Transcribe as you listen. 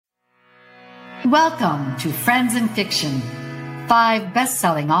Welcome to Friends in Fiction. 5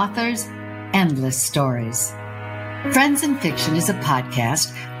 best-selling authors, endless stories. Friends in Fiction is a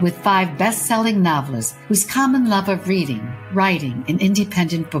podcast with 5 best-selling novelists whose common love of reading, writing, and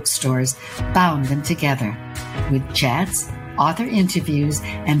independent bookstores bound them together. With chats, author interviews,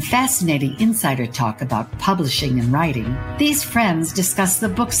 and fascinating insider talk about publishing and writing, these friends discuss the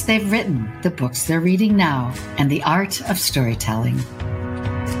books they've written, the books they're reading now, and the art of storytelling.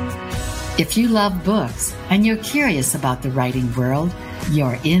 If you love books and you're curious about the writing world,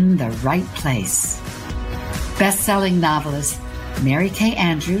 you're in the right place. Best-selling novelists Mary Kay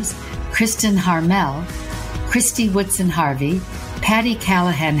Andrews, Kristin Harmel, Christy Woodson Harvey, Patty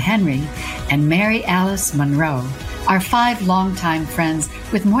Callahan Henry, and Mary Alice Monroe are 5 longtime friends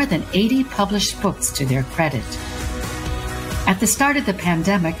with more than 80 published books to their credit. At the start of the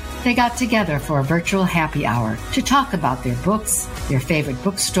pandemic, they got together for a virtual happy hour to talk about their books, their favorite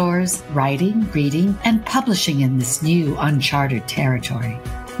bookstores, writing, reading, and publishing in this new uncharted territory.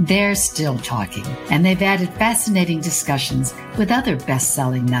 They're still talking, and they've added fascinating discussions with other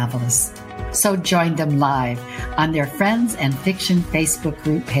best-selling novelists. So join them live on their Friends and Fiction Facebook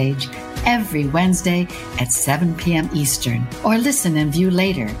group page every Wednesday at 7 p.m. Eastern, or listen and view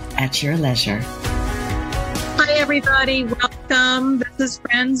later at your leisure. Hi, everybody. Welcome. This is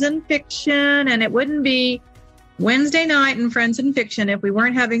Friends in Fiction, and it wouldn't be Wednesday night in Friends in Fiction if we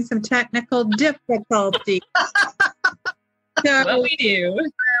weren't having some technical difficulty. So what we do.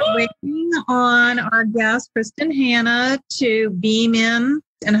 We're waiting on our guest, Kristin Hannah, to beam in,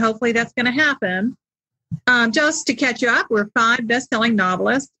 and hopefully that's going to happen. Just to catch you up, we're 5 best-selling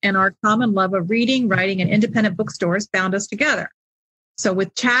novelists, and our common love of reading, writing, and independent bookstores bound us together. So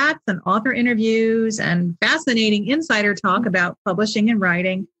with chats and author interviews and fascinating insider talk about publishing and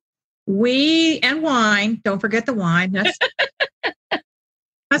writing, and wine, don't forget the wine.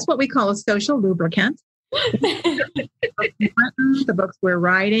 That's what we call a social lubricant. The books we're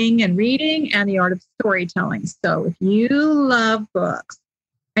writing and reading, and the art of storytelling. So if you love books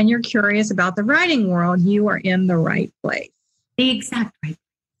and you're curious about the writing world, you are in the right place. The exact right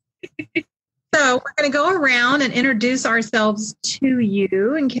place. So we're going to go around and introduce ourselves to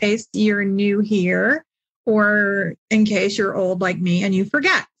you in case you're new here or in case you're old like me and you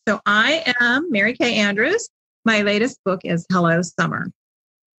forget. So I am Mary Kay Andrews. My latest book is Hello, Summer.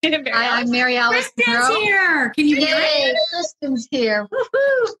 Hi, I'm Mary Alice Monroe. Kristin's here. Can you hear Yay, Kristin's here.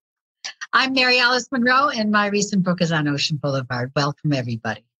 Woo-hoo. I'm Mary Alice Monroe, and my recent book is on Ocean Boulevard. Welcome,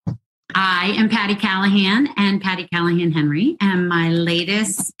 everybody. I am Patty Callahan and Patty Callahan Henry, and my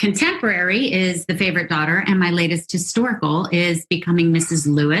latest contemporary is The Favorite Daughter, and my latest historical is Becoming Mrs.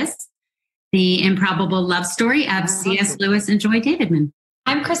 Lewis, the improbable love story of C.S. Lewis and Joy Davidman.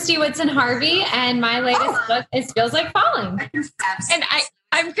 I'm Christy Woodson Harvey, and my latest book is Feels Like Falling. And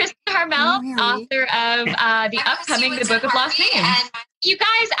I'm Kristin Harmel, author of the upcoming The Book of Lost Names. You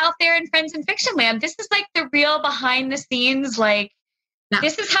guys out there in Friends in Fiction Land, this is like the real behind the scenes,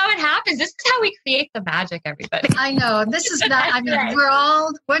 this is how it happens. This is how we create the magic, everybody. I know. This is not, we're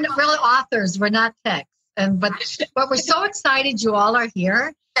all authors. We're not techs. But we're so excited you all are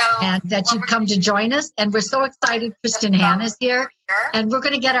here and that you've come to join us. And we're so excited Kristin Hannah's here. And we're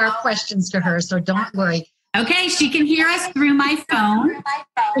going to get our questions to her, so don't worry. Okay, she can hear us through my phone.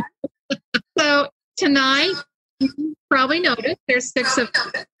 So tonight, you probably noticed there's 6 of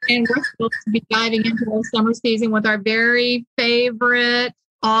us, and we're supposed to be diving into our summer season with our very favorite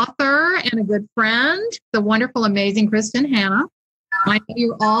author and a good friend, the wonderful, amazing Kristin Hannah. I know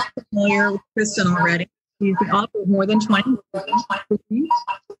you're all familiar with Kristin already. She's the author of more than 20 books. The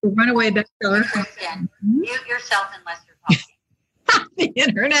runaway bestseller. Mute yourself unless you're talking. The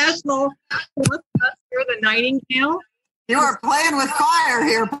international blockbuster, The Nightingale. You are playing with fire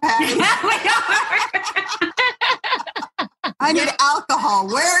here, Patty. I need alcohol.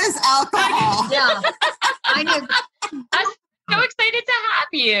 Where is alcohol? Yeah. I'm so excited to have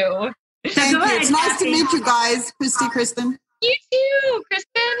you. Thank you. It's nice to meet you guys, Kristin. You too,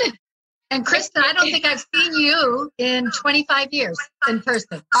 Kristin. And Kristin, I don't think I've seen you in 25 years in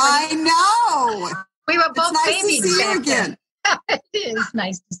person. I know. We were both babies. It's nice to see you again. It is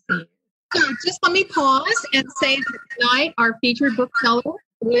nice to see you. So just let me pause and say that tonight our featured bookseller,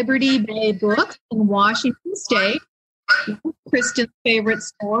 Liberty Bay Books in Washington State, Kristin's favorite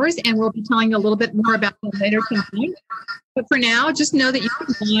stores, and we'll be telling you a little bit more about them later tonight. But for now, just know that you can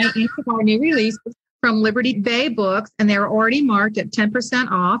buy any of our new releases from Liberty Bay Books, and they're already marked at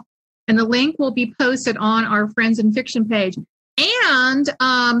 10% off. And the link will be posted on our Friends in Fiction page. And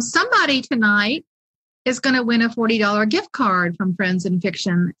somebody tonight is going to win a $40 gift card from Friends in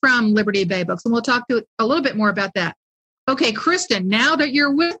Fiction from Liberty Bay Books. And we'll talk to a little bit more about that. Okay, Kristin, now that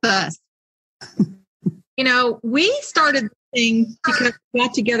you're with us, You know, we started the thing because we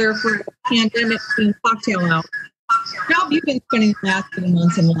got together for a pandemic and cocktail hour. How have you been spending the last 2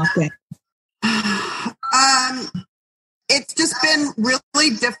 months in lockdown? It's just been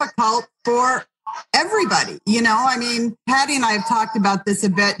really difficult for everybody. You know, I mean, Patty and I have talked about this a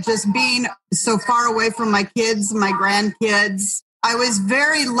bit, just being so far away from my kids, my grandkids. I was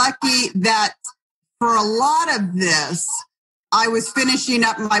very lucky that for a lot of this, I was finishing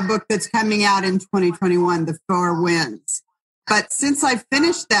up my book that's coming out in 2021, The Four Winds. But since I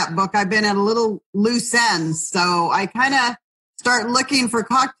finished that book, I've been at a little loose end. So I kind of start looking for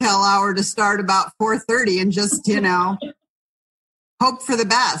cocktail hour to start about 4:30 and just, you know, hope for the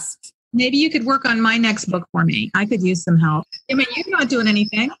best. Maybe you could work on my next book for me. I could use some help. I mean, you're not doing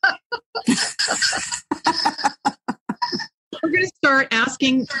anything. We're going to start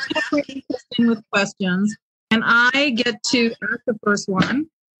asking Kristin with questions. And I get to ask the first one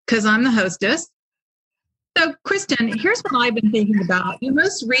because I'm the hostess. So, Kristin, here's what I've been thinking about. Your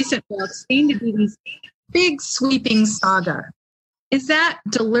most recent books seem to be these big sweeping saga. Is that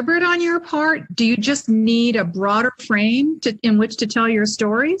deliberate on your part? Do you just need a broader frame in which to tell your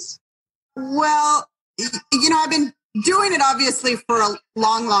stories? Well, you know, I've been doing it obviously for a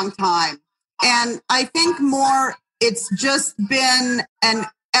long, long time. And I think more it's just been an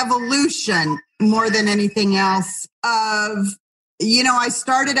evolution more than anything else of, you know, I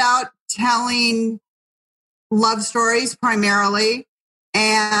started out telling love stories primarily.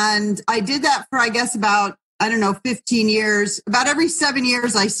 And I did that for, I guess, about, 15 years. About every 7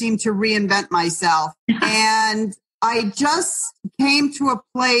 years, I seem to reinvent myself. And I just came to a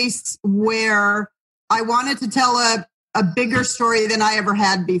place where I wanted to tell a bigger story than I ever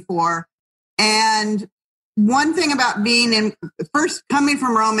had before. And one thing about being in, first coming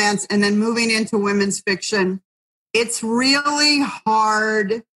from romance and then moving into women's fiction, it's really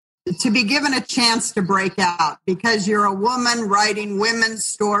hard to be given a chance to break out because you're a woman writing women's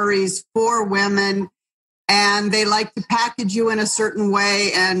stories for women, and they like to package you in a certain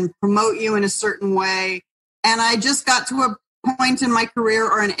way and promote you in a certain way. And I just got to a point in my career,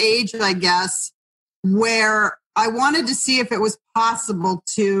 or an age, I guess, where I wanted to see if it was possible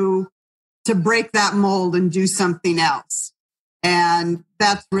to break that mold and do something else. And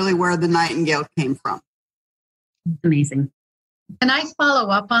that's really where The Nightingale came from. Amazing. Can I follow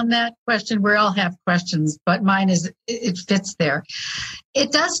up on that question? We all have questions, but mine is, it fits there.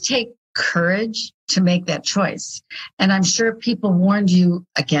 It does take courage to make that choice. And I'm sure people warned you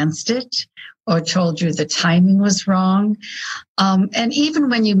against it or told you the timing was wrong. And even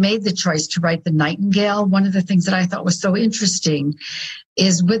when you made the choice to write The Nightingale, one of the things that I thought was so interesting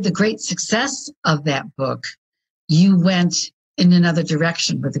is with the great success of that book, you went in another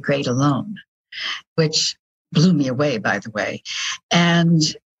direction with The Great Alone, which blew me away, by the way. And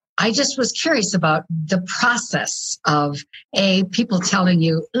I just was curious about the process of people telling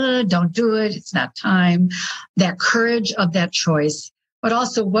you, don't do it, it's not time, that courage of that choice, but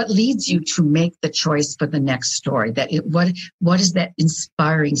also what leads you to make the choice for the next story? What is that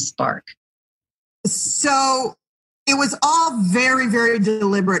inspiring spark? So it was all very, very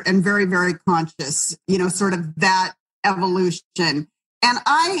deliberate and very, very conscious, you know, sort of that evolution. And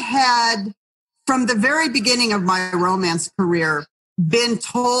I had, from the very beginning of my romance career, been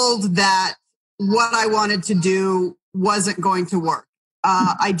told that what I wanted to do wasn't going to work.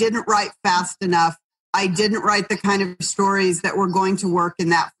 I didn't write fast enough. I didn't write the kind of stories that were going to work in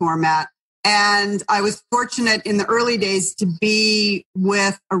that format. And I was fortunate in the early days to be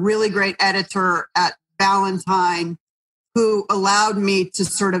with a really great editor at Ballantine who allowed me to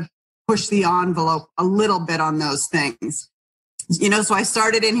sort of push the envelope a little bit on those things. You know, so I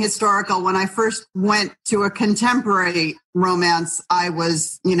started in historical. When I first went to a contemporary romance, I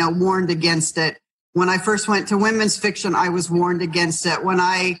was, you know, warned against it. When I first went to women's fiction, I was warned against it. When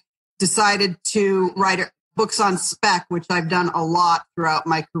I decided to write books on spec, which I've done a lot throughout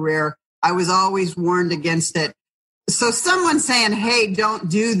my career, I was always warned against it. So someone saying, hey, don't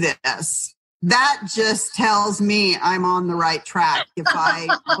do this, that just tells me I'm on the right track if I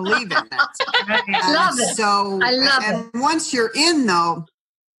believe in it. I love it. So, I love it. Once you're in, though,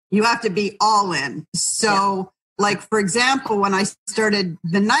 you have to be all in. So, like, for example, when I started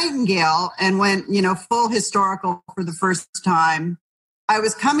The Nightingale and went, you know, full historical for the first time, I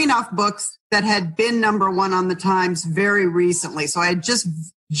was coming off books that had been number one on the Times very recently. So I had just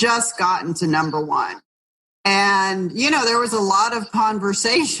gotten to number one. And, you know, there was a lot of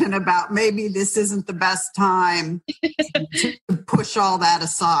conversation about maybe this isn't the best time to push all that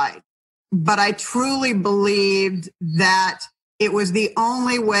aside. But I truly believed that it was the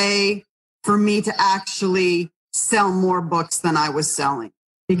only way for me to actually sell more books than I was selling.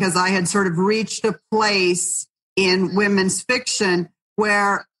 because I had sort of reached a place in women's fiction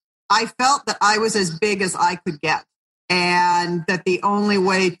where I felt that I was as big as I could get, and that the only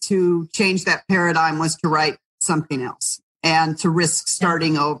way to change that paradigm was to write something else and to risk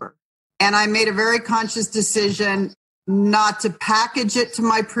starting over. And I made a very conscious decision not to package it to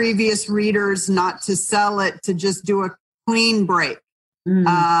my previous readers, not to sell it, to just do a clean break.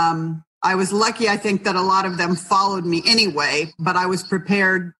 I was lucky, I think, that a lot of them followed me anyway, but I was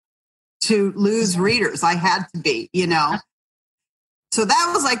prepared to lose readers. I had to be, So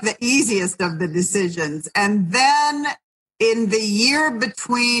that was like the easiest of the decisions. And then in the year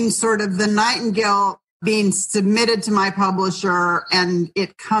between sort of The Nightingale being submitted to my publisher and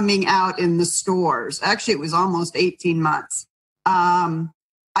it coming out in the stores, actually it was almost 18 months,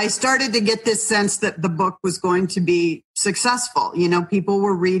 I started to get this sense that the book was going to be successful. People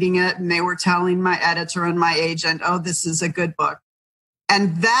were reading it and they were telling my editor and my agent, oh, this is a good book.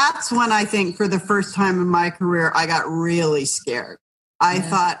 And that's when I think for the first time in my career, I got really scared. I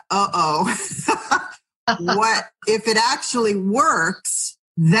thought, what if it actually works,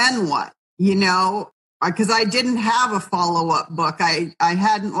 then what? Because I didn't have a follow-up book. I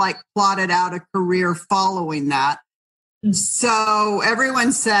hadn't plotted out a career following that. So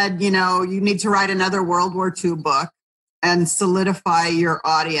everyone said, you need to write another World War II book and solidify your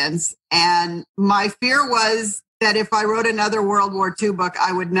audience. And my fear was that if I wrote another World War II book,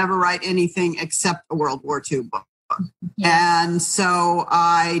 I would never write anything except a World War II book. Yeah. And so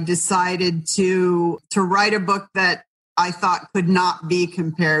I decided to write a book that I thought could not be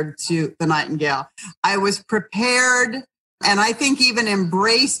compared to The Nightingale. I was prepared, and I think even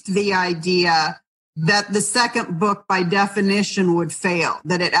embraced the idea that the second book by definition would fail,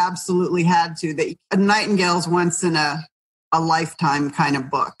 that it absolutely had to, that A Nightingale's once in a lifetime kind of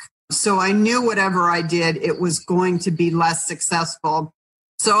book. So I knew whatever I did, it was going to be less successful.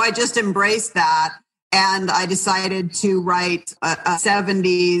 So I just embraced that. And I decided to write a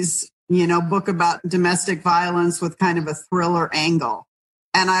 70s, book about domestic violence with kind of a thriller angle.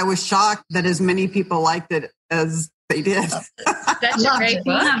 And I was shocked that as many people liked it as they did. That's a great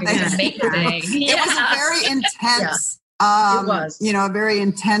book. It was a very intense, it was. A very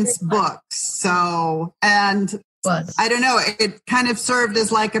intense book. So, and I don't know, it kind of served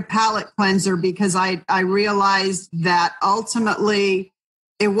as like a palate cleanser because I realized that ultimately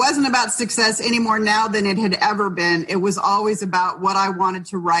it wasn't about success any more now than it had ever been. It was always about what I wanted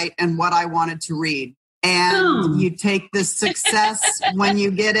to write and what I wanted to read. And you take the success when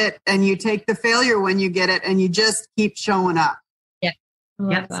you get it, and you take the failure when you get it, and you just keep showing up. Yeah,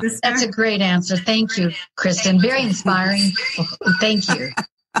 that's a great answer. Thank you, Kristin. Very inspiring. Thank you.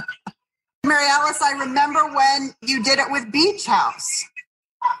 Mary Alice, I remember when you did it with Beach House.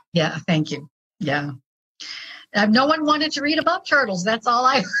 Yeah, thank you. Yeah. No one wanted to read about turtles. That's all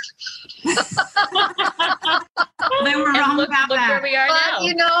I heard. They were wrong about that. Where we are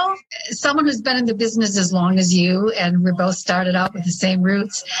now. Someone who's been in the business as long as you, and we both started out with the same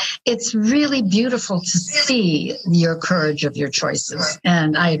roots, it's really beautiful to see your courage of your choices.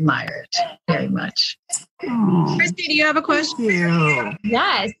 And I admire it very much. Kristin, do you have a question?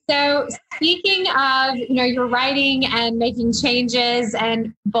 Yes. So speaking of, your writing and making changes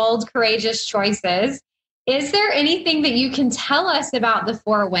and bold, courageous choices, is there anything that you can tell us about the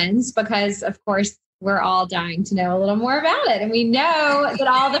Four Winds? Because, of course, we're all dying to know a little more about it. And we know that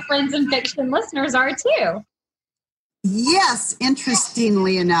all the Friends in Fiction listeners are too. Yes,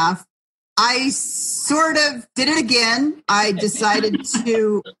 interestingly enough, I sort of did it again. I decided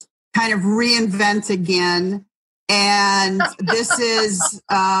to kind of reinvent again. And this is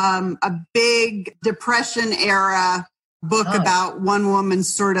a big Depression era book about one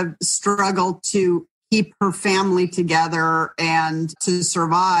woman's sort of struggle to keep her family together and to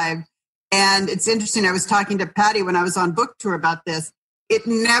survive. And it's interesting. I was talking to Patty when I was on book tour about this.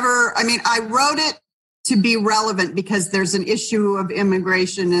 I wrote it to be relevant because there's an issue of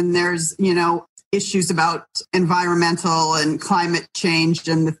immigration and there's, issues about environmental and climate change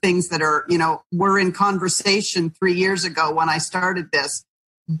and the things that are, were in conversation 3 years ago when I started this.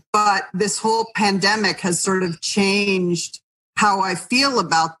 But this whole pandemic has sort of changed how I feel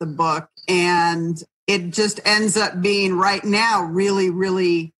about the book. And it just ends up being right now really,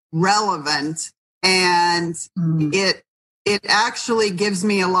 really relevant. And it actually gives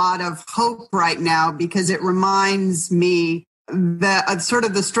me a lot of hope right now because it reminds me that sort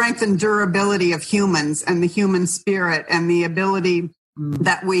of the strength and durability of humans and the human spirit and the ability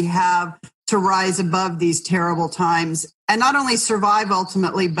that we have to rise above these terrible times and not only survive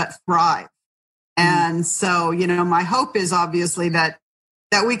ultimately, but thrive. And so, my hope is obviously that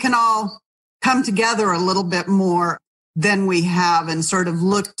we can all come together a little bit more. than we have, and sort of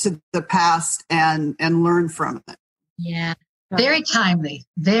look to the past and learn from it. Yeah. Very timely.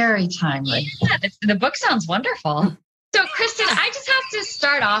 Very timely. Yeah, the book sounds wonderful. So, Kristin, I just have to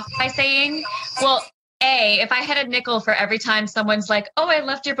start off by saying, well, if I had a nickel for every time someone's like, oh, I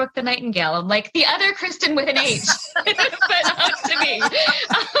loved your book, The Nightingale, I'm like, the other Kristin with an H, but up to me.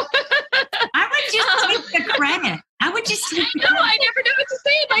 I would just take the credit. I would just take the credit. No, I never know what to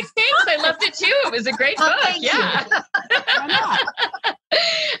say. Like, thanks. I loved it too. It was a great book. Yeah.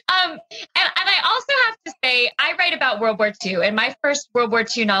 And I also have to say, I write about World War II, and my first World War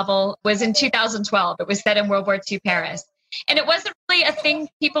II novel was in 2012. It was set in World War II Paris, and it wasn't really a thing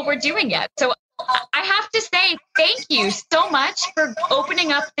people were doing yet. So I have to say thank you so much for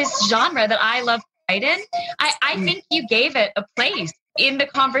opening up this genre that I love to write in. I think you gave it a place in the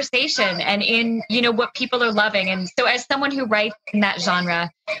conversation and in, what people are loving. And so as someone who writes in that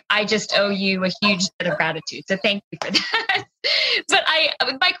genre, I just owe you a huge bit of gratitude. So thank you for that. But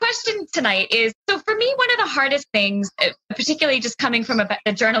my question tonight is, so for me, one of the hardest things, particularly just coming from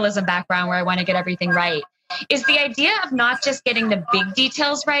a journalism background where I want to get everything right, is the idea of not just getting the big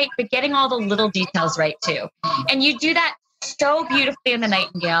details right, but getting all the little details right too. And you do that so beautifully in The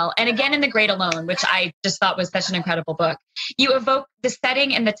Nightingale, and again in The Great Alone, which I just thought was such an incredible book. You evoke the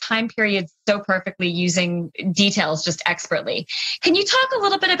setting and the time period so perfectly, using details just expertly. Can you talk a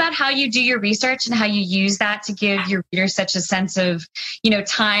little bit about how you do your research and how you use that to give your readers such a sense of,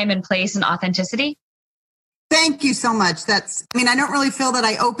 time and place and authenticity? Thank you so much. I don't really feel that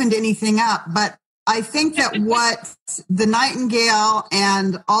I opened anything up, but I think that what The Nightingale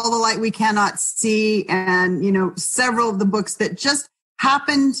and All the Light We Cannot See and, several of the books that just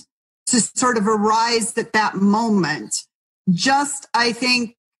happened to sort of arise at that moment, just, I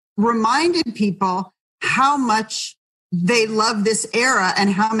think, reminded people how much they love this era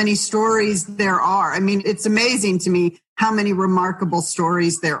and how many stories there are. I mean, it's amazing to me how many remarkable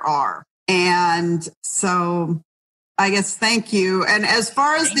stories there are. And so I guess thank you. And as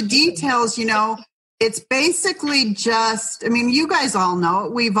far as the details, it's basically just, you guys all know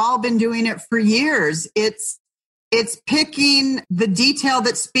it. We've all been doing it for years. It's picking the detail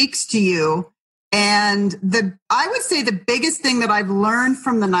that speaks to you. And I would say the biggest thing that I've learned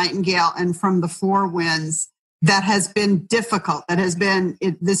from The Nightingale and from The Four Winds that has been difficult, that has been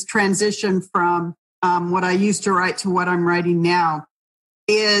this transition from what I used to write to what I'm writing now,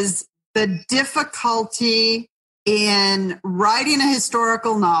 is the difficulty in writing a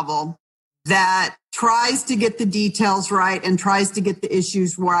historical novel that tries to get the details right and tries to get the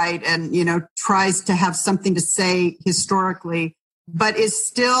issues right and, tries to have something to say historically, but is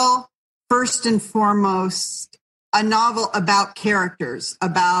still first and foremost a novel about characters,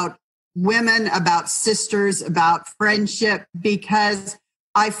 about women, about sisters, about friendship, because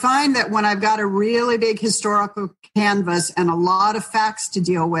I find that when I've got a really big historical canvas and a lot of facts to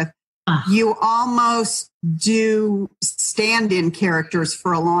deal with, you almost do stand-in characters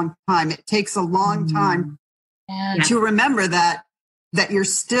for a long time. It takes a long time to remember that you're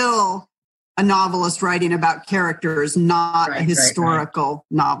still a novelist writing about characters, not a historical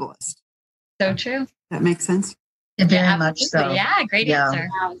novelist. So true. That makes sense? Very much so. Yeah, great answer.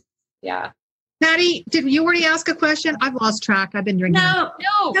 Yeah. Patty, did you already ask a question? I've lost track. I've been drinking. No.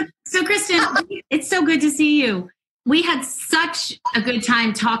 So Kristin, it's so good to see you. We had such a good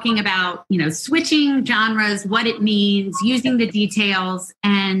time talking about, switching genres, what it means, using the details.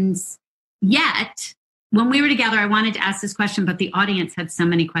 And yet, when we were together, I wanted to ask this question, but the audience had so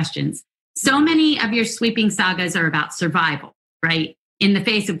many questions. So many of your sweeping sagas are about survival, right? In the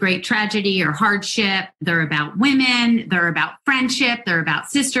face of great tragedy or hardship, they're about women, they're about friendship, they're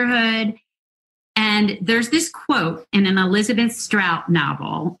about sisterhood. And there's this quote in an Elizabeth Strout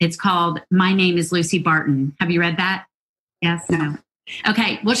novel. It's called My Name is Lucy Barton. Have you read that? Yes? No.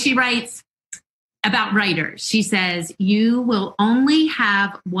 Okay. Well, she writes about writers. She says, you will only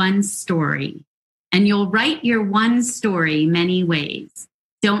have one story, and you'll write your one story many ways.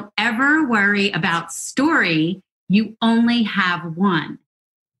 Don't ever worry about story. You only have one.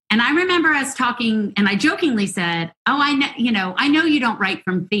 And I remember us talking, and I jokingly said, I know you don't write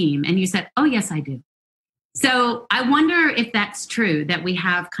from theme. And you said, oh, yes, I do. So I wonder if that's true, that we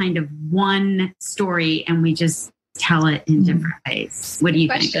have kind of one story and we just tell it in different ways. What do you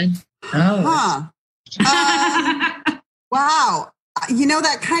think? Oh. Wow.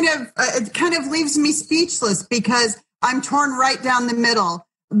 That kind of leaves me speechless, because I'm torn right down the middle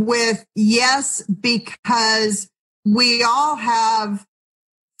with yes, because we all have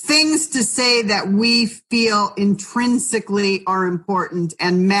things to say that we feel intrinsically are important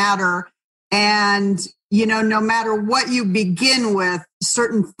and matter. And, no matter what you begin with,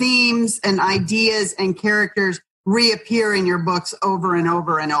 certain themes and ideas and characters reappear in your books over and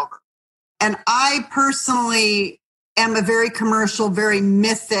over and over. And I personally am a very commercial, very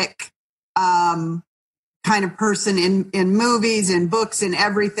mythic kind of person in movies, in books, in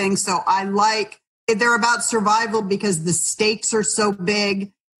everything. So they're about survival because the stakes are so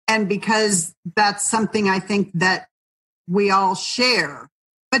big and because that's something I think that we all share.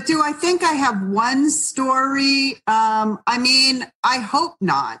 But do I think I have one story? I hope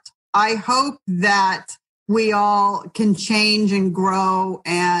not. I hope that we all can change and grow.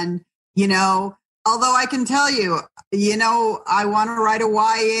 And, although I can tell you, I want to write a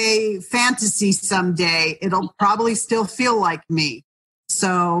YA fantasy someday. It'll probably still feel like me.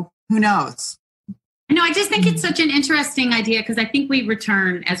 So who knows? No, I just think it's such an interesting idea because I think we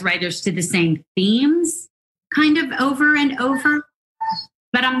return as writers to the same themes kind of over and over.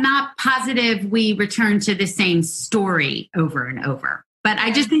 But I'm not positive we return to the same story over and over. But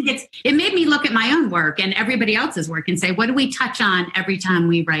I just think it made me look at my own work and everybody else's work and say, what do we touch on every time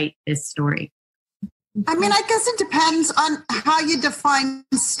we write this story? I guess it depends on how you define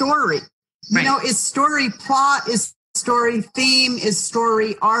story. Right. Is story plot, is story theme, is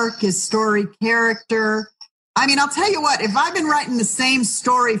story arc, is story character? I'll tell you what, if I've been writing the same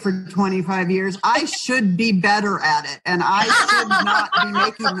story for 25 years, I should be better at it. And I should not be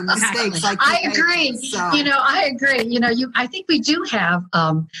making the mistakes. I agree. I agree. I think we do have,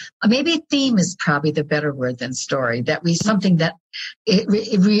 maybe theme is probably the better word than story, something that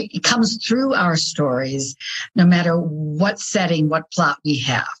it comes through our stories, no matter what setting, what plot we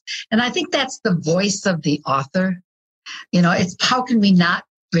have. And I think that's the voice of the author. It's how can we not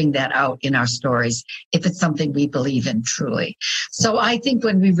bring that out in our stories if it's something we believe in truly. So I think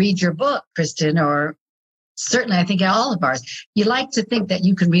when we read your book, Kristin, or certainly I think all of ours, you like to think that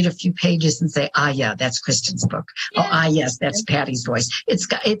you can read a few pages and say, yeah, that's Kristin's book. Yeah. Oh, yes, that's Patty's voice. It's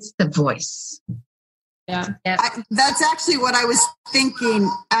the voice. Yeah. That's actually what I was thinking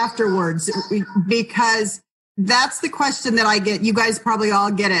afterwards, because that's the question that I get. You guys probably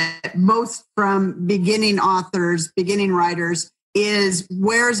all get it most from beginning authors, beginning writers, is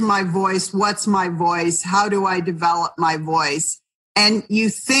where's my voice? What's my voice? How do I develop my voice? And you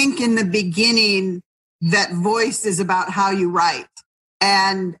think in the beginning that voice is about how you write.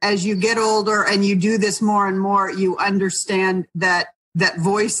 And as you get older and you do this more and more, you understand that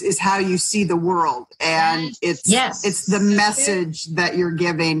voice is how you see the world. And it's the message that you're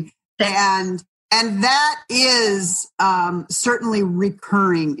giving. And that is certainly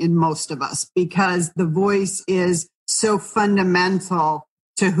recurring in most of us because the voice is so fundamental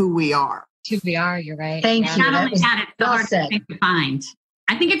to who we are. Who we are, you're right. Thank you. Not only that, it's the hardest thing to find.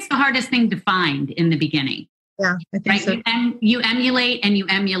 I think it's the hardest thing to find in the beginning. Yeah, I think so. And you emulate,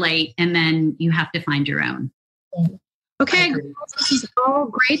 and then you have to find your own. Okay, this is all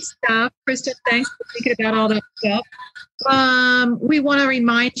great stuff. Kristin, thanks for thinking about all that stuff. We want to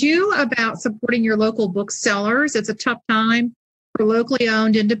remind you about supporting your local booksellers. It's a tough time for locally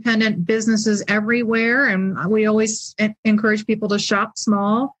owned independent businesses everywhere, and we always encourage people to shop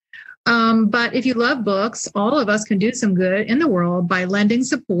small. But if you love books, all of us can do some good in the world by lending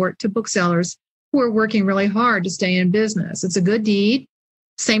support to booksellers who are working really hard to stay in business. It's a good deed.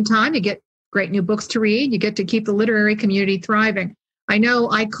 Same time, you get great new books to read. You get to keep the literary community thriving. I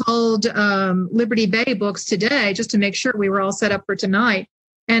know I called Liberty Bay Books today just to make sure we were all set up for tonight.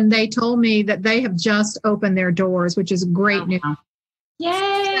 And they told me that they have just opened their doors, which is great news.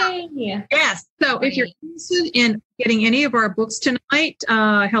 Yay! Yes. So if you're interested in getting any of our books tonight,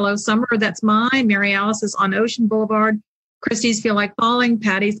 Hello Summer, that's mine. Mary Alice is On Ocean Boulevard. Christie's Feel Like Falling.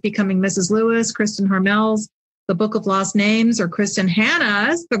 Patty's Becoming Mrs. Lewis. Kristin Harmel's The Book of Lost Names, or Kristin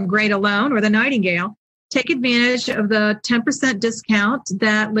Hanna's The Great Alone or The Nightingale. Take advantage of the 10% discount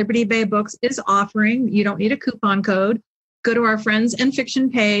that Liberty Bay Books is offering. You don't need a coupon code. Go to our Friends and Fiction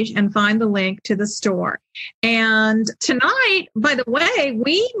page and find the link to the store. And tonight, by the way,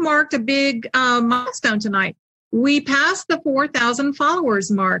 we marked a big milestone tonight. We passed the 4,000 followers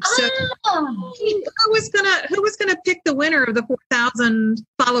mark. So who was gonna pick the winner of the 4,000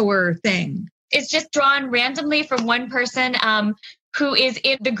 follower thing? It's just drawn randomly from one person who is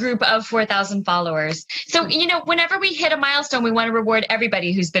in the group of 4,000 followers. So, whenever we hit a milestone, we want to reward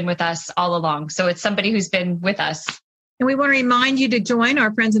everybody who's been with us all along. So it's somebody who's been with us. And we want to remind you to join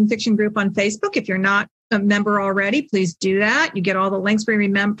our Friends and Fiction group on Facebook. If you're not a member already, please do that. You get all the links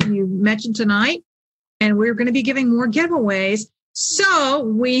you mentioned tonight. And we're going to be giving more giveaways. So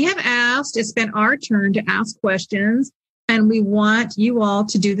we have it's been our turn to ask questions. And we want you all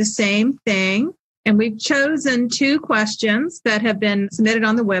to do the same thing. And we've chosen 2 questions that have been submitted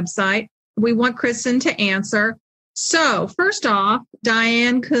on the website. We want Kristin to answer. So first off,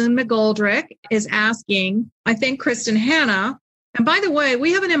 Diane Kuhn McGoldrick is asking, I think Kristin Hanna. And by the way,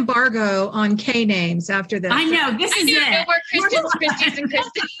 we have an embargo on K names after this. I know. This is it. No more Kristis and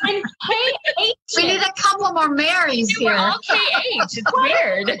Kristin. And KH. We need a couple more Marys here. We're all KH. It's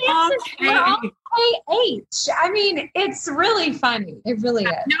weird. We're all KH. I mean, it's really funny. It really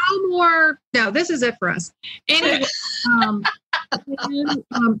is. No more. No, this is it for us. Anyway,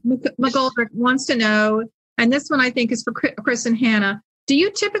 McGoldrick wants to know, and this one I think is for Kristin Hanna. Do you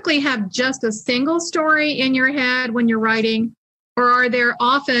typically have just a single story in your head when you're writing? Or are there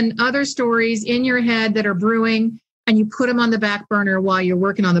often other stories in your head that are brewing and you put them on the back burner while you're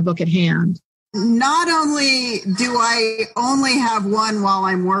working on the book at hand? Not only do I only have one while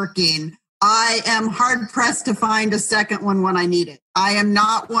I'm working, I am hard pressed to find a second one when I need it. I am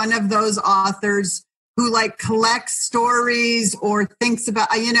not one of those authors who collects stories or thinks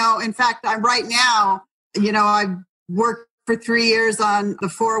about, in fact, I'm right now, I've worked for 3 years on The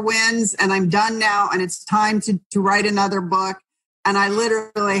Four Winds and I'm done now and it's time to write another book. And I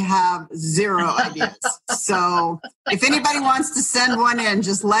literally have zero ideas. So if anybody wants to send one in,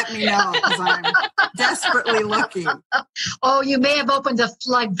 just let me know because I'm desperately looking. Oh, you may have opened a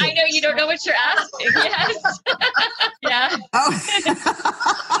floodgate. I know you don't know what you're asking. Yes. Yeah. Oh,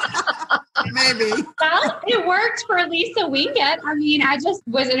 maybe. Well, it worked for Lisa Wingate. I mean, I just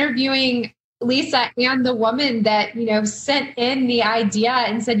was interviewing Lisa and the woman that, sent in the idea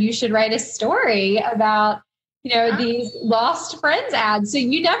and said, you should write a story about these lost friends ads. So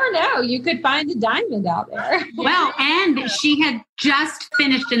you never know. You could find a diamond out there. Well, and she had just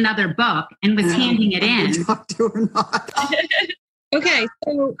finished another book and was handing it in. Okay.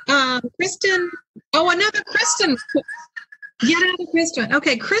 So Kristin. Oh, another Kristin. Get out of Kristin.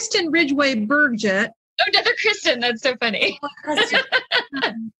 Okay. Kristin Ridgway Burgett. Oh, another Kristin. That's so funny.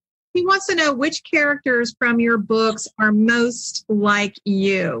 He wants to know which characters from your books are most like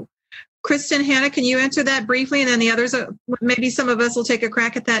you. Kristin Hanna, can you answer that briefly? And then the others, maybe some of us will take a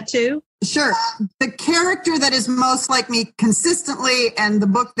crack at that too. Sure. The character that is most like me consistently and the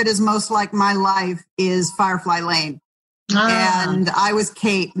book that is most like my life is Firefly Lane. And I was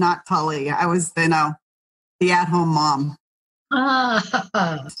Kate, not Tully. I was, the at-home mom. I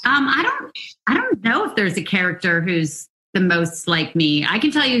don't know if there's a character who's the most like me. I can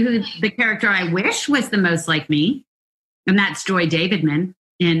tell you who the character I wish was the most like me, and that's Joy Davidman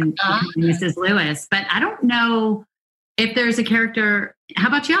in Mrs. Lewis. But I don't know if there's a character. How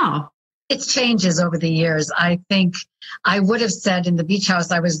about y'all? It changes over the years. I think I would have said in The Beach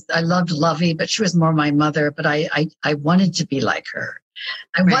House, I loved Lovey, but she was more my mother, but I wanted to be like her.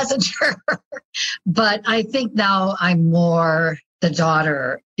 I wasn't her. But I think now I'm more the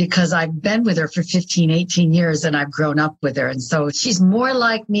daughter because I've been with her for 15, 18 years and I've grown up with her. And so she's more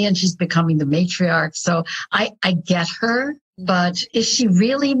like me and she's becoming the matriarch. So I get her. But is she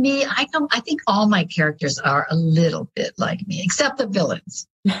really me? I think all my characters are a little bit like me, except the villains.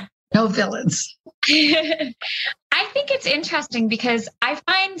 No villains. I think it's interesting because I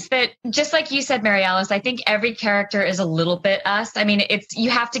find that just like you said, Mary Alice, I think every character is a little bit us. I mean, you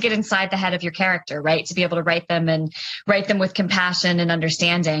have to get inside the head of your character, right? To be able to write them and write them with compassion and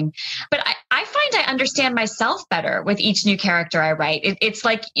understanding. But I find I understand myself better with each new character I write.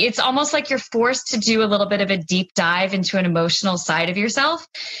 It's almost like you're forced to do a little bit of a deep dive into an emotional side of yourself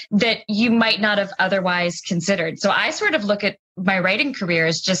that you might not have otherwise considered. So I sort of look at my writing career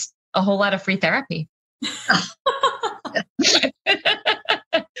as just a whole lot of free therapy.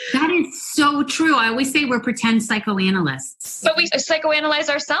 That is so true. I always say we're pretend psychoanalysts. But we psychoanalyze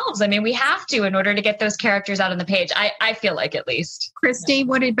ourselves. I mean, we have to in order to get those characters out on the page. I feel like, at least. Christine,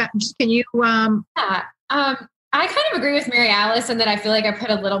 what about, can you... I kind of agree with Mary Alice in that I feel like I put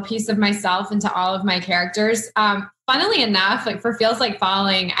a little piece of myself into all of my characters. Funnily enough, for Feels Like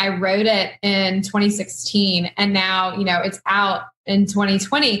Falling, I wrote it in 2016 and now, it's out in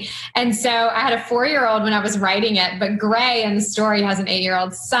 2020. And so I had a 4-year-old when I was writing it, but Gray in the story has an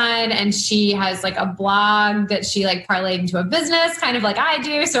 8-year-old son and she has a blog that she parlayed into a business, kind of like I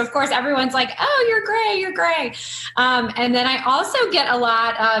do. So of course everyone's like, oh, you're Gray. And then I also get a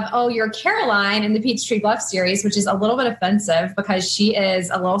lot of, oh, you're Caroline in the Peachtree Bluff series, which is a little bit offensive because she is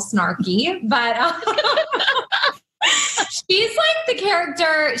a little snarky, but She's like the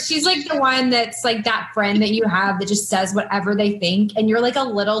character. She's like the one that's like that friend that you have that just says whatever they think. And you're like a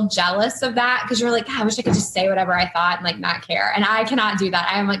little jealous of that because you're like, I wish I could just say whatever I thought and like not care. And I cannot do that.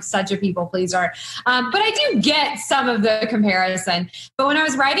 I am like such a people pleaser. But I do get some of the comparison. But when I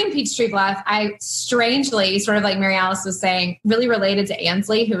was writing Peachtree Bluff, I strangely, sort of like Mary Alice was saying, really related to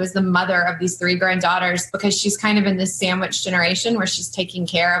Ansley, who is the mother of these 3 granddaughters, because she's kind of in this sandwich generation where she's taking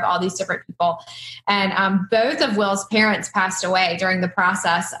care of all these different people. And both of Will's parents passed away during the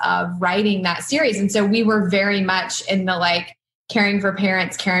process of writing that series. And so we were very much in the like caring for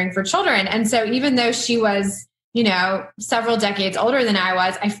parents, caring for children. And so even though she was, you know, several decades older than I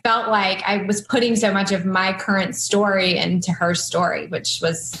was, I felt like I was putting so much of my current story into her story, which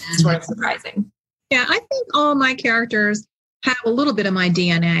was sort of surprising. Yeah, I think all my characters have a little bit of my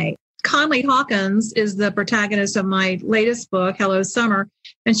DNA. Conley Hawkins is the protagonist of my latest book, Hello Summer,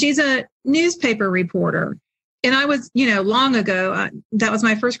 and she's a newspaper reporter. And I was, you know, long ago, that was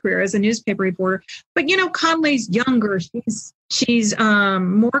my first career as a newspaper reporter. But, you know, Conley's younger. She's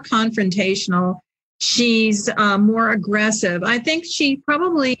more confrontational. She's more aggressive. I think she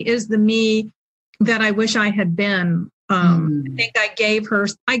probably is the me that I wish I had been. I think I gave her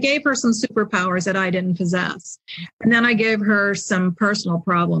some superpowers that I didn't possess. And then I gave her some personal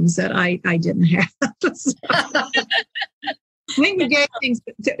problems that I didn't have. So, I think we gave things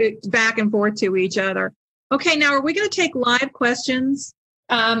back and forth to each other. Okay, now are we going to take live questions?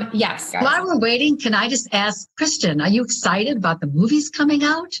 Yes. While we're waiting, can I just ask Kristin, are you excited about the movies coming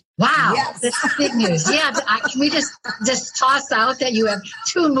out? Wow, yes. That's big news. Yeah, can we just toss out that you have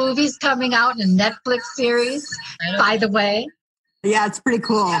 2 movies coming out in a Netflix series, by the way? Yeah, it's pretty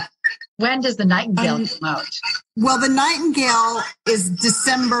cool. When does The Nightingale come out? Well, The Nightingale is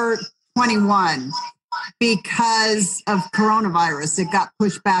December 21 because of coronavirus. It got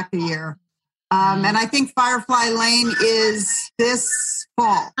pushed back a year. And I think Firefly Lane is this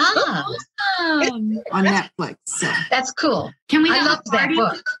fall Awesome. on Netflix. So. That's cool. Can we I have love a that party?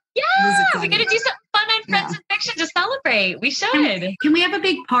 book. Yeah, we got to do something fun on Friends and Fiction to celebrate. We should. Can we have a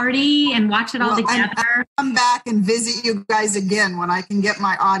big party and watch it all together? I'll come back and visit you guys again when I can get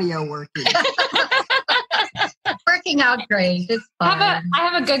my audio working. Working out great. It's fun. I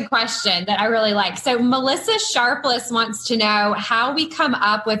have a good question that I really like. So Melissa Sharpless wants to know how we come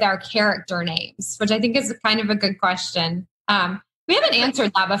up with our character names, which I think is kind of a good question. We haven't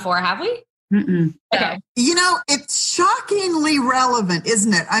answered that before, have we? Mm-mm. Okay. You know, it's shockingly relevant,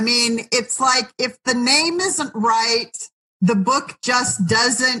 isn't it? I mean, it's like if the name isn't right, the book just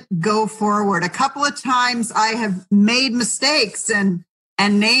doesn't go forward. A couple of times I have made mistakes and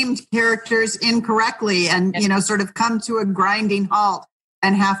named characters incorrectly and, you know, sort of come to a grinding halt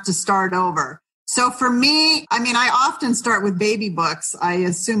and have to start over. So for me, I mean, I often start with baby books. I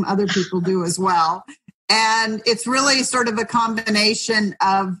assume other people do as well. And it's really sort of a combination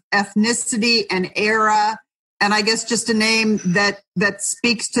of ethnicity and era. And I guess just a name that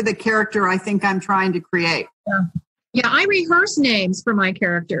speaks to the character I think I'm trying to create. Yeah, I rehearse names for my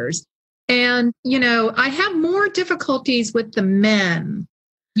characters. And, you know, I have more difficulties with the men.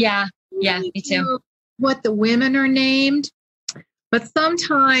 Yeah, me too. What the women are named. But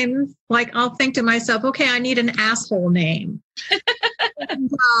sometimes, like, I'll think to myself, okay, I need an asshole name.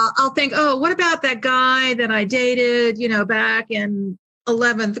 And, I'll think, oh, what about that guy that I dated, you know, back in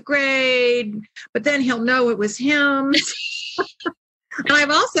 11th grade? But then he'll know it was him. And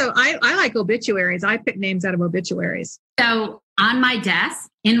I've also, I like obituaries. I pick names out of obituaries. So on my desk,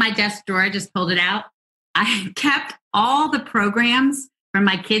 in my desk drawer, I just pulled it out. I kept all the programs from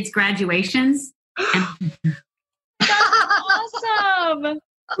my kids' graduations. That's awesome.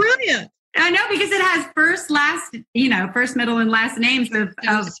 Brilliant. I know, because it has first, middle, and last names of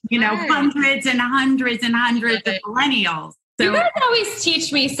you know, hundreds and hundreds and hundreds of millennials. So, you guys always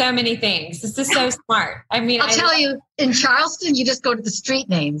teach me so many things. This is so smart. I mean, I'll tell you, in Charleston, you just go to the street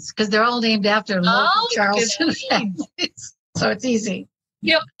names because they're all named after local Charleston families. So it's easy.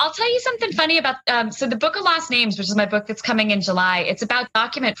 You know, I'll tell you something funny about, so the Book of Lost Names, which is my book that's coming in July, it's about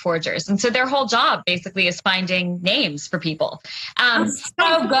document forgers. And so their whole job basically is finding names for people.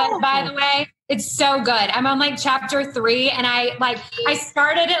 So good, by the way. It's so good. I'm on like chapter 3 and I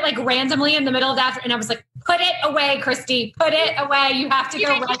started it like randomly in the middle of that. And I was like, put it away, Christy, put it away. You have to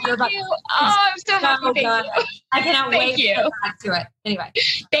go write your book. Oh, I'm so happy. Thank you. I cannot wait to go back to it. Anyway.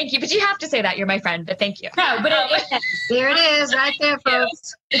 Thank you. But you have to say that. You're my friend, but thank you. No, but there it is right there,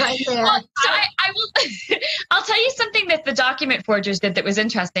 folks. Right there. Well, so I will, I'll tell you something that the document forgers did that was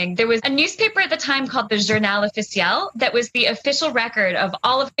interesting. There was a newspaper at the time called the Journal Officiel that was the official record of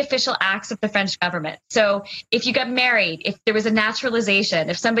all of the official acts of the French French government. So if you got married, if there was a naturalization,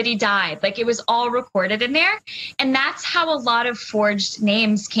 if somebody died, like it was all recorded in there. And that's how a lot of forged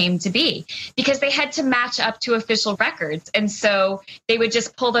names came to be, because they had to match up to official records. And so they would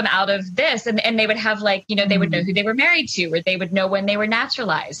just pull them out of this, and they would have like, they would know who they were married to, or they would know when they were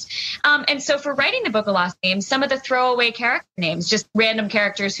naturalized. And so for writing the Book of Lost Names, some of the throwaway character names, just random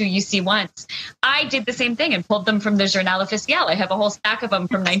characters who you see once, I did the same thing and pulled them from the Journal Officiel. I have a whole stack of them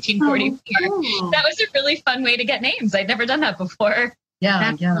from 1944. Cool. That was a really fun way to get names. I'd never done that before.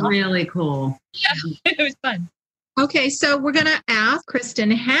 That's really cool. Yeah, it was fun. Okay, so we're going to ask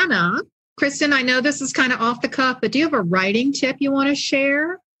Kristin Hannah. Kristin, I know this is kind of off the cuff, but do you have a writing tip you want to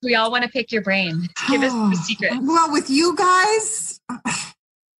share? We all want to pick your brain. Give us the secret. Well, with you guys,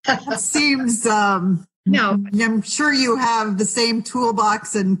 it seems... No, I'm sure you have the same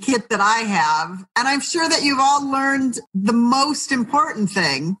toolbox and kit that I have. And I'm sure that you've all learned the most important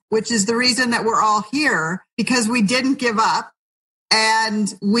thing, which is the reason that we're all here, because we didn't give up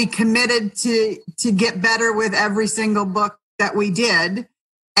and we committed to get better with every single book that we did.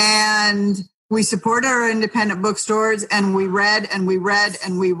 And we supported our independent bookstores, and we read and we read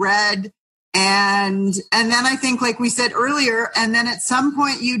and we read. And then I think, like we said earlier, and then at some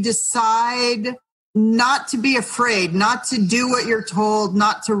point you decide not to be afraid, not to do what you're told,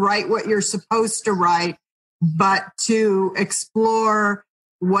 not to write what you're supposed to write, but to explore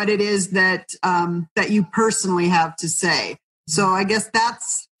what it is that that you personally have to say. So I guess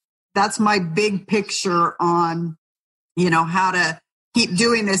that's my big picture on, how to keep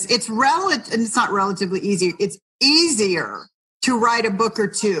doing this. It's and it's not relatively easy. It's easier to write a book or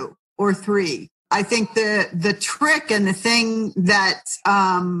two or three. I think the trick and the thing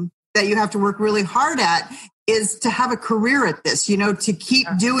that you have to work really hard at is to have a career at this, to keep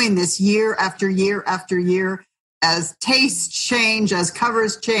doing this year after year after year, as tastes change, as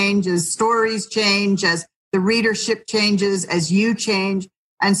covers change, as stories change, as the readership changes, as you change.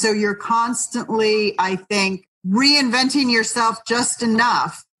 And so you're constantly, I think, reinventing yourself just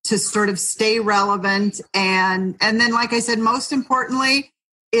enough to sort of stay relevant. And then, like I said, most importantly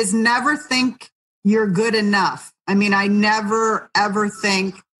is never think you're good enough. I mean, I never, ever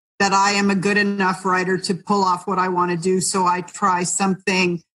think that I am a good enough writer to pull off what I want to do. So I try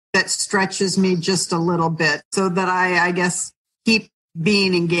something that stretches me just a little bit so that I guess, keep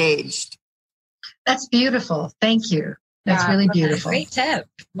being engaged. That's beautiful. Thank you. That's really beautiful. Great tip.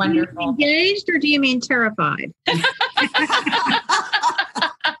 Wonderful. Engaged, or do you mean terrified?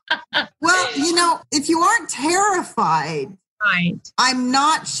 Well, if you aren't terrified, right, I'm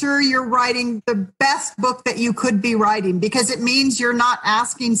not sure you're writing the best book that you could be writing, because it means you're not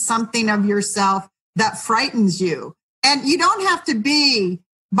asking something of yourself that frightens you. And you don't have to be,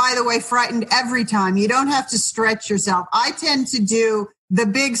 by the way, frightened every time. You don't have to stretch yourself. I tend to do the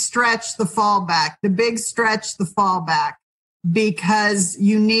big stretch, the fallback, the big stretch, the fallback, because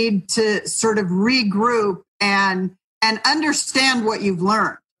you need to sort of regroup and understand what you've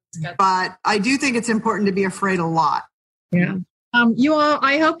learned. But I do think it's important to be afraid a lot. Yeah. You all,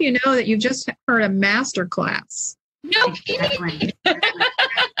 I hope you know that you've just heard a master class. No kidding.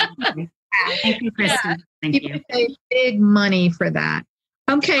 Thank you, Kristin. Thank you. Pay big money for that.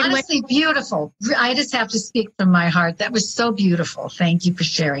 Okay. Honestly, beautiful. I just have to speak from my heart. That was so beautiful. Thank you for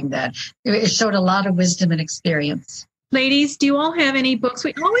sharing that. It showed a lot of wisdom and experience. Ladies, do you all have any books?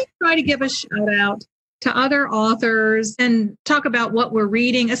 We always try to give a shout out to other authors and talk about what we're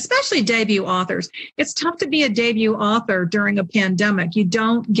reading, especially debut authors. It's tough to be a debut author during a pandemic. You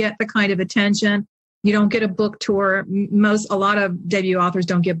don't get the kind of attention. You don't get a book tour. A lot of debut authors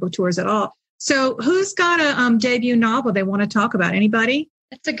don't get book tours at all. So who's got a debut novel they want to talk about? Anybody?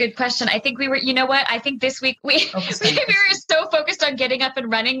 That's a good question. I think we were, I think this week we were so focused on getting up and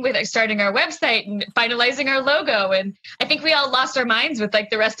running with starting our website and finalizing our logo. And I think we all lost our minds with like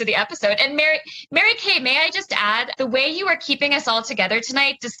the rest of the episode. And Mary Kay, may I just add, the way you are keeping us all together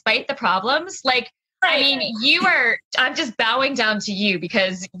tonight, despite the problems, I mean, I'm just bowing down to you,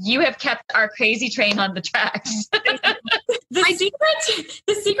 because you have kept our crazy train on the tracks. The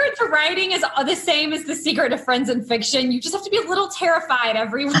secret to writing is the same as the secret of Friends in Fiction. You just have to be a little terrified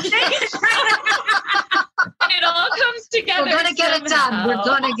every week. And it all comes together. We're going to get it done. We're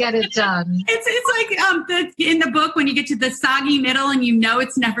going to get it done. It's like in the book when you get to the soggy middle and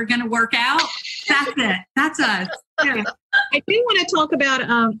it's never going to work out. That's it. That's us. Yeah. I do want to talk about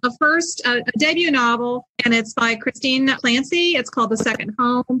a debut novel, and it's by Christine Clancy. It's called The Second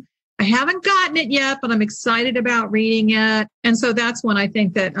Home. I haven't gotten it yet, but I'm excited about reading it. And so that's one I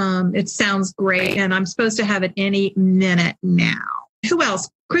think that it sounds great, and I'm supposed to have it any minute now. Who else?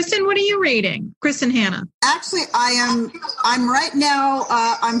 Kristin, what are you reading? Kristin Hannah. Actually, I'm right now,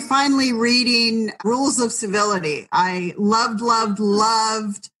 I'm finally reading Rules of Civility. I loved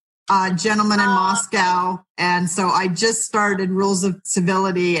Gentleman in Moscow. And so I just started Rules of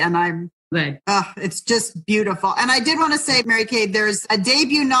Civility, and I'm good. It's just beautiful. And I did want to say, Mary Kay, there's a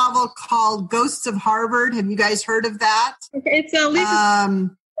debut novel called Ghosts of Harvard. Have you guys heard of that? It's Lisa's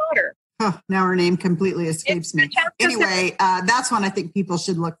daughter. Oh, now her name completely escapes me. Anyway, that's one I think people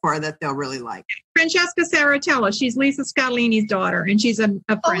should look for that they'll really like. Francesca Saratella. She's Lisa Scottolini's daughter, and she's a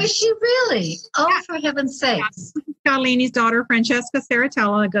friend. Oh, is she really? Oh, yeah. For heaven's sakes. Scottolini's daughter, Francesca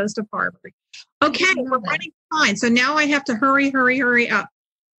Saratella, Ghost of Harvard. Okay, we're running fine. So now I have to hurry up.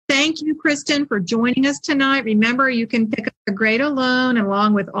 Thank you, Kristin, for joining us tonight. Remember, you can pick up The Great Alone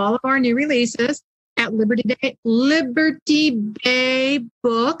along with all of our new releases at Liberty Bay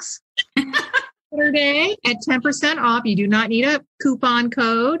Books. Saturday at 10% off. You do not need a coupon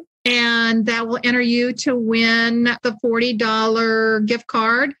code, and that will enter you to win the $40 gift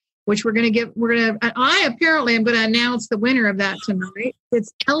card, which I apparently am going to announce the winner of that tonight.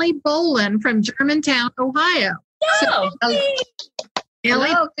 It's Ellie Bolin from Germantown, Ohio.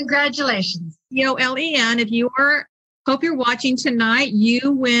 Ellie, congratulations. Len, if you hope you're watching tonight,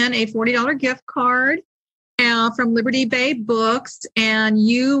 you win a $40 gift card from Liberty Bay Books, and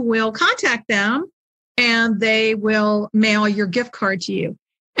you will contact them and they will mail your gift card to you.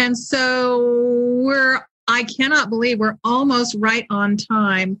 And so I cannot believe we're almost right on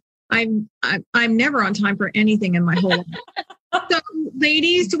time. I'm never on time for anything in my whole life. So,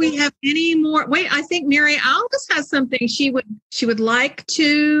 ladies, do we have any more? Wait, I think Mary Alice has something she would like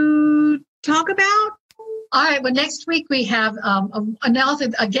to talk about. All right. Well, next week we have an author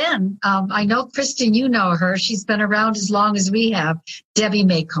again. I know, Kristin, you know her. She's been around as long as we have, Debbie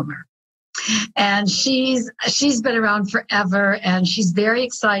Maycomer. And she's been around forever, and she's very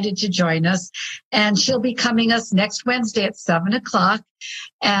excited to join us. And she'll be coming us next Wednesday at 7:00,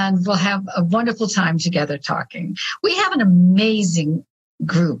 and we'll have a wonderful time together talking. We have an amazing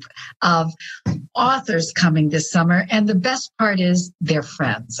group of authors coming this summer, and the best part is they're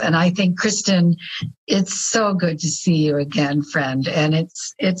friends. And I think, Kristin, it's so good to see you again, friend, and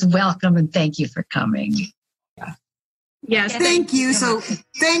it's welcome, and thank you for coming. Yes, thank you. So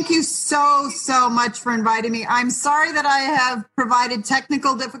thank you so much for inviting me. I'm sorry that I have provided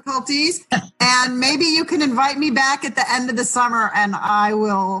technical difficulties, and maybe you can invite me back at the end of the summer and I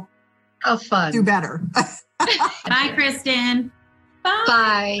will do better. Bye, Kristin. Bye.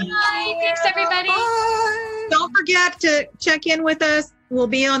 Bye. Bye. Thanks, everybody. Bye. Don't forget to check in with us. We'll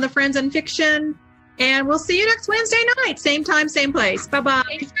be on the Friends and Fiction, and we'll see you next Wednesday night. Same time, same place. Bye-bye.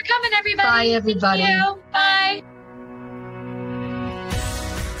 Thanks for coming, everybody. Bye, everybody. Thank you. Bye.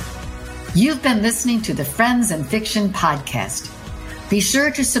 You've been listening to the Friends and Fiction podcast. Be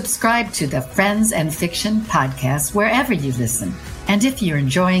sure to subscribe to the Friends and Fiction podcast wherever you listen. And if you're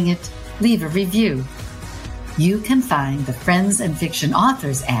enjoying it, leave a review. You can find the Friends and Fiction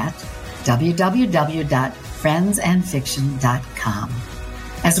authors at www.friendsandfiction.com,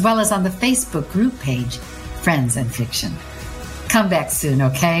 as well as on the Facebook group page, Friends and Fiction. Come back soon,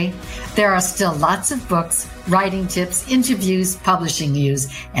 okay? There are still lots of books, writing tips, interviews, publishing news,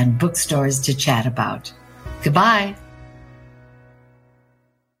 and bookstores to chat about. Goodbye.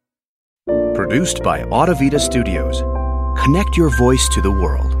 Produced by Audavita Studios. Connect your voice to the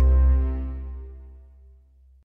world.